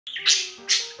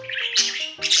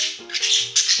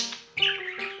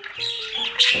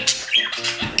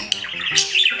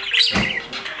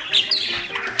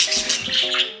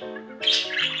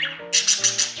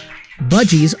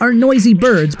Budgies are noisy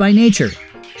birds by nature.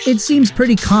 It seems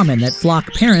pretty common that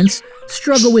flock parents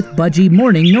struggle with budgie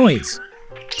morning noise.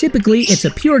 Typically, it's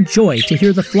a pure joy to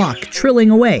hear the flock trilling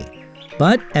away,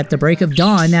 but at the break of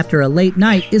dawn after a late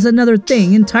night is another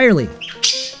thing entirely.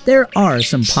 There are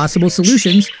some possible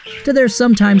solutions to their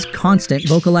sometimes constant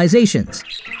vocalizations.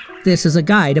 This is a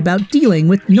guide about dealing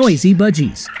with noisy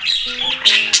budgies.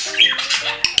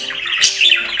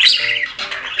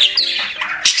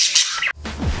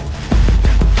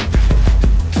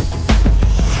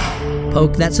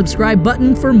 Poke that subscribe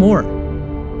button for more.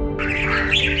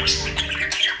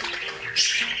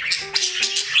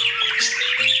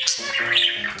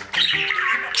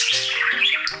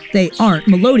 They aren't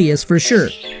melodious for sure.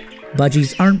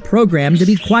 Budgies aren't programmed to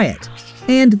be quiet,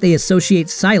 and they associate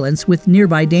silence with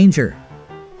nearby danger.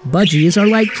 Budgies are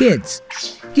like kids.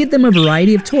 Give them a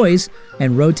variety of toys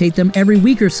and rotate them every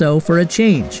week or so for a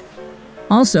change.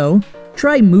 Also,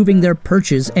 try moving their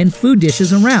perches and food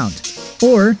dishes around,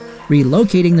 or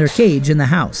relocating their cage in the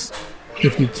house.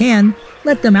 If you can,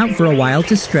 let them out for a while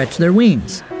to stretch their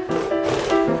wings.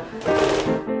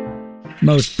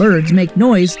 Most birds make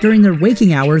noise during their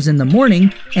waking hours in the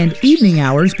morning and evening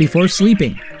hours before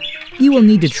sleeping. You will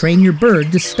need to train your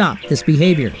bird to stop this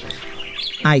behavior.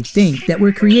 I think that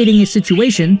we're creating a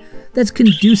situation that's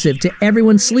conducive to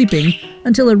everyone sleeping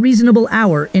until a reasonable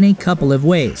hour in a couple of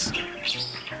ways.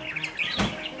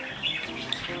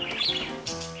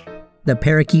 The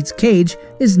parakeet's cage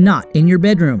is not in your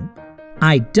bedroom.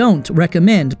 I don't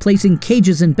recommend placing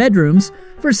cages in bedrooms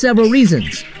for several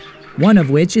reasons, one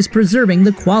of which is preserving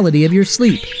the quality of your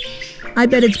sleep. I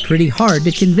bet it's pretty hard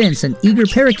to convince an eager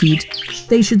parakeet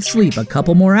they should sleep a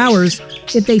couple more hours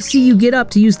if they see you get up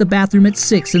to use the bathroom at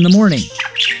 6 in the morning.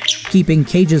 Keeping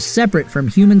cages separate from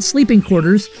human sleeping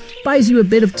quarters buys you a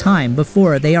bit of time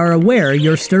before they are aware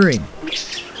you're stirring.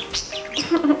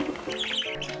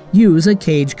 Use a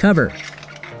cage cover.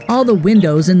 All the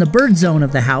windows in the bird zone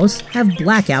of the house have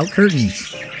blackout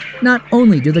curtains. Not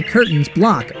only do the curtains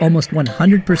block almost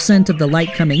 100% of the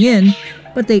light coming in,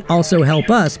 but they also help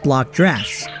us block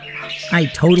drafts. I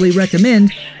totally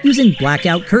recommend using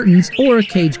blackout curtains or a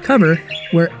cage cover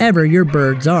wherever your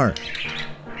birds are.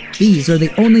 These are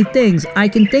the only things I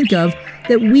can think of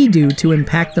that we do to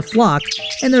impact the flock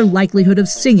and their likelihood of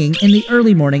singing in the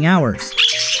early morning hours.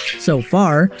 So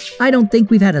far, I don't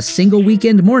think we've had a single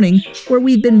weekend morning where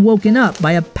we've been woken up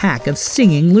by a pack of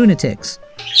singing lunatics.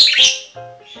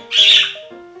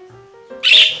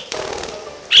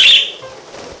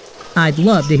 I'd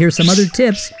love to hear some other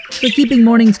tips for keeping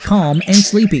mornings calm and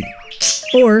sleepy.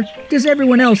 Or does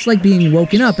everyone else like being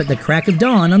woken up at the crack of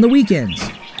dawn on the weekends?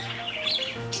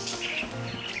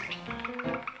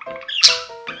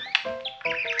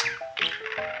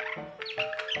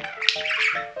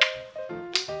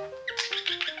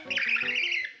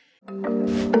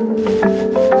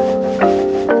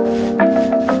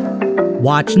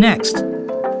 Watch next.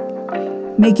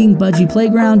 Making Budgie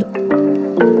Playground,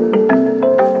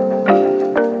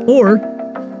 or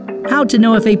how to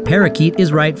know if a parakeet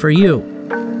is right for you.